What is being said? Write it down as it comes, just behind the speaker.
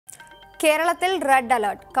കേരളത്തിൽ red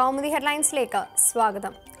alert. Kaumudi ഹെഡ്ലൈൻസിലേക്ക്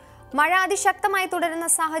സ്വാഗതം. മഴ അതിശക്തമായി തുടരുന്ന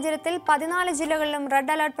സാഹചര്യത്തിൽ 14 ജില്ലകളിലും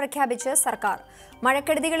റെഡ് അലർട്ട് പ്രഖ്യാപിച്ച് സർക്കാർ.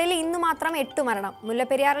 മഴക്കെടുതികളിൽ ഇന്നു മാത്രം 8 മരണം.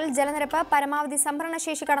 മുല്ലപ്പെരിയാറിൽ ജലനിരപ്പ് പരമാവധി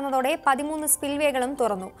സംഭരണശേഷി കടന്നതോടെ 13 സ്പിൽവേകളും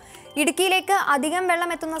തുറന്നു. ഇടുക്കിയിലേക്ക് അധികം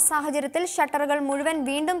വെള്ളം എത്തുന്ന സാഹചര്യത്തിൽ ഷട്ടറുകൾ മുഴുവൻ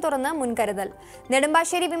വീണ്ടും തുറന്ന് മുൻകരുതൽ.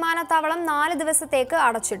 നെടുമ്പാശ്ശേരി വിമാനത്താവളം 4 ദിവസത്തേക്ക്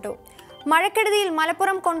അടച്ചിട്ടു. മഴക്കെടുതിയിൽ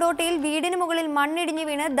മലപ്പുറം കൊണ്ടോട്ടിയിൽ വീടിന് മുകളിൽ മണ്ണിടിഞ്ഞ്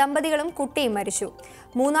വീണ് ദമ്പതികളും കുട്ടിയും മരിച്ചു.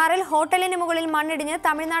 മൂന്നാറിൽ ഹോട്ടലിന് മുകളിൽ മണ്ണിടിഞ്ഞ്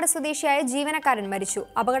തമിഴ്നാട് സ്വദേശിയായ ജീവനക്കാരൻ മരിച്ചു.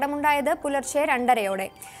 അപകടമുണ്ടായത് പുലർച്ചെ 2:30-ഓടെ.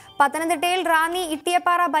 പത്തനംതിട്ടയിൽ റാന്നി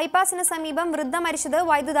ഇട്ടിയപ്പാറ ബൈപ്പാസിന് സമീപം വൃദ്ധ മരിച്ചത്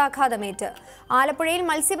വൈദ്യുതാഘാതമേറ്റ്. ആലപ്പുഴയിൽ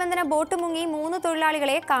മത്സ്യബന്ധന ബോട്ട് മുങ്ങി 3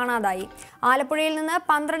 തൊഴിലാളികളെ കാണാതായി. ആലപ്പുഴയിൽ നിന്ന്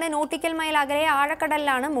 12 നോട്ടിക്കൽ മൈൽ അകലെ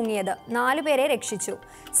ആഴക്കടലിലാണ് മുങ്ങിയത്. 4 പേരെ രക്ഷിച്ചു.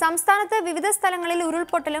 സംസ്ഥാനത്ത് വിവിധ സ്ഥലങ്ങളിൽ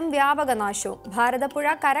ഉരുൾപൊട്ടലും വ്യാപക നാശവും. ഭാരതപ്പുഴ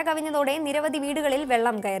കരകവിഞ്ഞതോടെ നിരവധി വീടുകളിൽ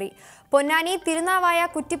വെള്ളം കയറി. പൊന്നാനി, തിരുനാവായ,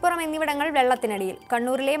 കുറ്റിപ്പുറം എന്നിവിടങ്ങൾ വെള്ളത്തിനടിയിൽ.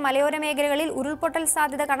 കണ്ണൂരിലെ മലയോര മേഖലകളിൽ ഉരുൾപൊട്ടൽ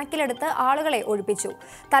സാധ്യത കണക്കിലെടുത്ത് ആളുകളെ ഒഴിപ്പിച്ചു.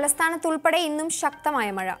 തലസ്ഥാനത്തുൾപ്പെടെ ഇന്നും ശക്തമായ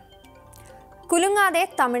മഴ. കുലുങ്ങാതെ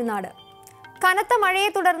തമിഴ്നാട്. കനത്ത മഴയെ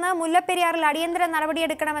തുടർന്ന് മുല്ലപ്പെരിയാറിൽ അടിയന്തര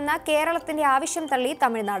നടപടിയെടുക്കണമെന്ന കേരളത്തിന്റെ ആവശ്യം തള്ളി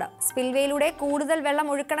തമിഴ്നാട്. സ്പിൽവേയിലൂടെ കൂടുതൽ വെള്ളം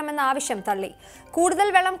ഒഴുക്കണമെന്ന ആവശ്യം തള്ളി. കൂടുതൽ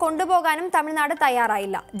വെള്ളം കൊണ്ടുപോകാനും തമിഴ്നാട്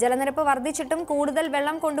തയ്യാറായില്ല. ജലനിരപ്പ് വർദ്ധിച്ചിട്ടും കൂടുതൽ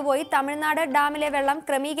വെള്ളം കൊണ്ടുപോയി തമിഴ്നാട് ഡാമിലെ വെള്ളം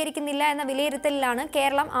ക്രമീകരിക്കുന്നില്ല എന്ന വിലയിരുത്തലിലാണ്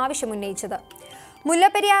കേരളം ആവശ്യമുന്നയിച്ചത്.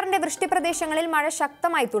 മുല്ലപ്പെരിയാറിന്റെ വൃഷ്ടിപ്രദേശങ്ങളിൽ മഴ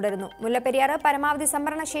ശക്തമായി തുടരുന്നു. മുല്ലപ്പെരിയാർ പരമാവധി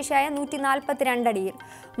സംഭരണശേഷിയായ 142 അടിയിൽ.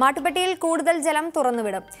 മാട്ടുപ്പെട്ടിയിൽ കൂടുതൽ ജലം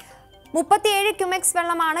തുറന്നുവിടും. 37 ക്യുമെക്സ്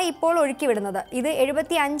വെള്ളമാണ് ഇപ്പോൾ ഒഴുക്കിവിടുന്നത്. ഇത്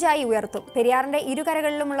 75 ഉയർത്തും. പെരിയാറിന്റെ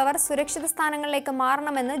ഇരുകരകളിലുമുള്ളവർ സുരക്ഷിത സ്ഥാനങ്ങളിലേക്ക്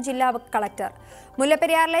മാറണമെന്ന് ജില്ലാ കളക്ടർ.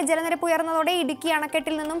 മുല്ലപ്പെരിയാറിലെ ജലനിരപ്പ് ഉയർന്നതോടെ ഇടുക്കി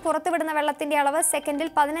അണക്കെട്ടിൽ നിന്നും പുറത്തുവിടുന്ന വെള്ളത്തിന്റെ അളവ് സെക്കൻഡിൽ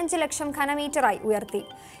 15 ലക്ഷം ഘനമീറ്ററായി ഉയർത്തി.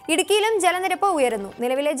 ഇടുക്കിയിലും ജലനിരപ്പ് ഉയരുന്നു.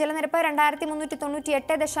 നിലവിലെ ജലനിരപ്പ്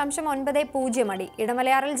 2398.90 അടി.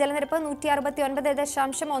 ഇടമലയാറിൽ ജലനിരപ്പ്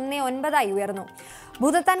 169.19 ഉയർന്നു.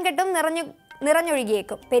 ഭൂതത്താൻകെട്ടും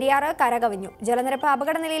നിറഞ്ഞൊഴുകിയേക്കും. പെരിയാറ് കരകവിഞ്ഞു. ജലനിരപ്പ്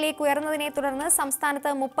അപകട നിലയിലേക്ക് ഉയർന്നതിനെ തുടർന്ന് സംസ്ഥാനത്ത്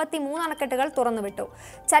 33 അണക്കെട്ടുകൾ തുറന്നുവിട്ടു.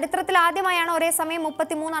 ചരിത്രത്തിൽ ആദ്യമായാണ് ഒരേ സമയം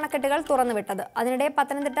 33 അണക്കെട്ടുകൾ തുറന്നുവിട്ടത്. അതിനിടെ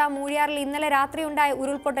പത്തനംതിട്ട മൂഴിയാറിൽ ഇന്നലെ രാത്രിയുണ്ടായ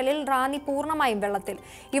ഉരുൾപൊട്ടലിൽ റാന്നി പൂർണ്ണമായും വെള്ളത്തിൽ.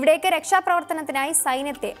 ഇവിടേക്ക് രക്ഷാപ്രവർത്തനത്തിനായി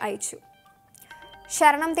സൈന്യത്തെ അയച്ചു.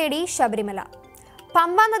 ശരണം തേടി ശബരിമല.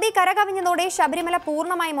 പമ്പാ നദി കരകവിഞ്ഞതോടെ ശബരിമല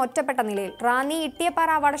പൂർണ്ണമായും ഒറ്റപ്പെട്ട നിലയിൽ. റാന്നി,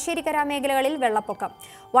 ഇട്ടിയപ്പാറ, വടശ്ശേരിക്കര മേഖലകളിൽ വെള്ളപ്പൊക്കം.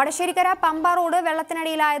 വടശ്ശേരിക്കര പമ്പ റോഡ്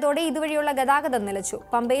വെള്ളത്തിനടിയിലായതോടെ ഇതുവഴിയുള്ള ഗതാഗതം നിലച്ചു.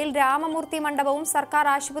 പമ്പയിൽ രാമമൂർത്തി മണ്ഡപവും സർക്കാർ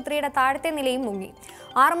ആശുപത്രിയുടെ താഴത്തെ നിലയും മുങ്ങി.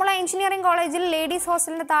 ആറന്മുള എഞ്ചിനീയറിംഗ് കോളേജിൽ ലേഡീസ്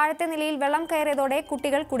ഹോസ്റ്റലിന്റെ താഴത്തെ നിലയിൽ വെള്ളം കയറിയതോടെ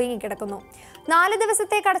കുട്ടികൾ കുടുങ്ങിക്കിടക്കുന്നു. 4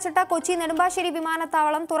 ദിവസത്തേക്ക് അടച്ചിട്ട കൊച്ചി നെടുമ്പാശ്ശേരി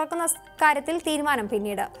വിമാനത്താവളം തുറക്കുന്ന കാര്യത്തിൽ തീരുമാനം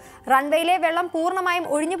പിന്നീട്. റൺവേയിലെ വെള്ളം പൂർണ്ണമായും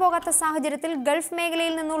ഒഴിഞ്ഞുപോകാത്ത സാഹചര്യത്തിൽ ഗൾഫ്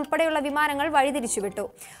മേഖലയിൽ നിന്നുൾപ്പെടെയുള്ള വിമാനങ്ങൾ വഴിതിരിച്ചുവിട്ടു.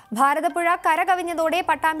 ഭാരതപ്പുഴ കരകവിഞ്ഞതോടെ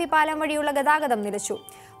പട്ടാമ്പി പാലം വഴിയുള്ള ഗതാഗതം നിലച്ചു.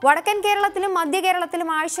 വടക്കൻ കേരളത്തിലും മധ്യ കേരളത്തിലും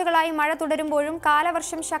ആഴ്ചകളായി മഴ തുടരുമ്പോഴും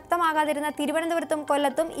കാലവർഷം ശക്തമാകാതിരുന്ന തിരുവനന്തപുരത്തും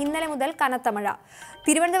കൊല്ലത്തും ഇന്നലെ മുതൽ കനത്ത മഴ.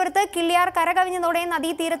 തിരുവനന്തപുരത്ത് കിള്ളിയാർ കരകവിഞ്ഞതോടെ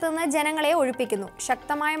നദീതീരത്ത് നിന്ന് ജനങ്ങളെ ഒഴിപ്പിക്കുന്നു.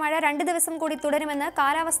 ശക്തമായ മഴ 2 ദിവസം കൂടി തുടരുമെന്ന്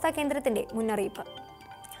കാലാവസ്ഥാ കേന്ദ്രത്തിന്റെ മുന്നറിയിപ്പ്.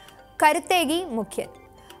 കരുത്തേകി മുഖ്യൻ.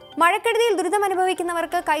 മഴക്കെടുതിയിൽ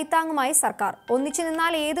ദുരിതമനുഭവിക്കുന്നവർക്ക് കൈത്താങ്ങുമായി സർക്കാർ. ഒന്നിച്ചു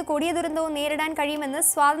നിന്നാൽ ഏത് കൊടിയ ദുരന്തവും നേരിടാൻ കഴിയുമെന്ന്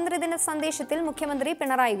സ്വാതന്ത്ര്യദിന സന്ദേശത്തിൽ മുഖ്യമന്ത്രി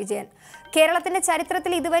പിണറായി വിജയൻ. കേരളത്തിന്റെ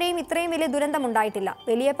ചരിത്രത്തിൽ ഇതുവരെയും ഇത്രയും വലിയ ദുരന്തമുണ്ടായിട്ടില്ല.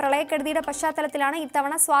 വലിയ പ്രളയക്കെടുതിയുടെ പശ്ചാത്തലത്തിലാണ്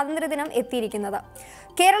ഇത്തവണ സ്വാതന്ത്ര്യദിനം എത്തിയിരിക്കുന്നത്.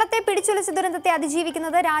 കേരളത്തെ പിടിച്ചുലച്ച ദുരന്തത്തെ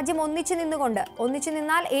അതിജീവിക്കുന്നത് രാജ്യം ഒന്നിച്ചു നിന്നുകൊണ്ട്. ഒന്നിച്ചു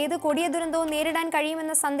നിന്നാൽ ഏത് കൊടിയ ദുരന്തവും നേരിടാൻ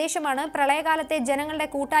കഴിയുമെന്ന സന്ദേശമാണ് പ്രളയകാലത്തെ ജനങ്ങളുടെ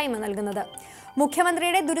കൂട്ടായ്മ നൽകുന്നത്.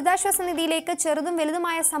 മുഖ്യമന്ത്രിയുടെ ദുരിതാശ്വാസ നിധിയിലേക്ക് ചെറുതും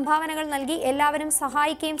വലുതുമായ സംഭാവനകൾ നൽകി എല്ലാവരും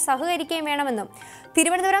സഹായിക്കുകയും സഹകരിക്കുകയും വേണമെന്നും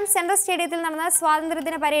തിരുവനന്തപുരം സെൻട്രൽ സ്റ്റേഡിയത്തിൽ നടന്ന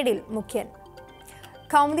സ്വാതന്ത്ര്യദിന പരേഡിൽ മുഖ്യൻ.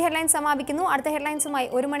 കൗമുദി ഹെഡ്ലൈൻസ് സമാപിക്കുന്നു. അടുത്ത ഹെഡ്ലൈൻസുമായി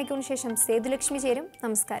 1 മണിക്കൂറിന് ശേഷം സേതുലക്ഷ്മി ചേരും.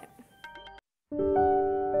 നമസ്കാരം.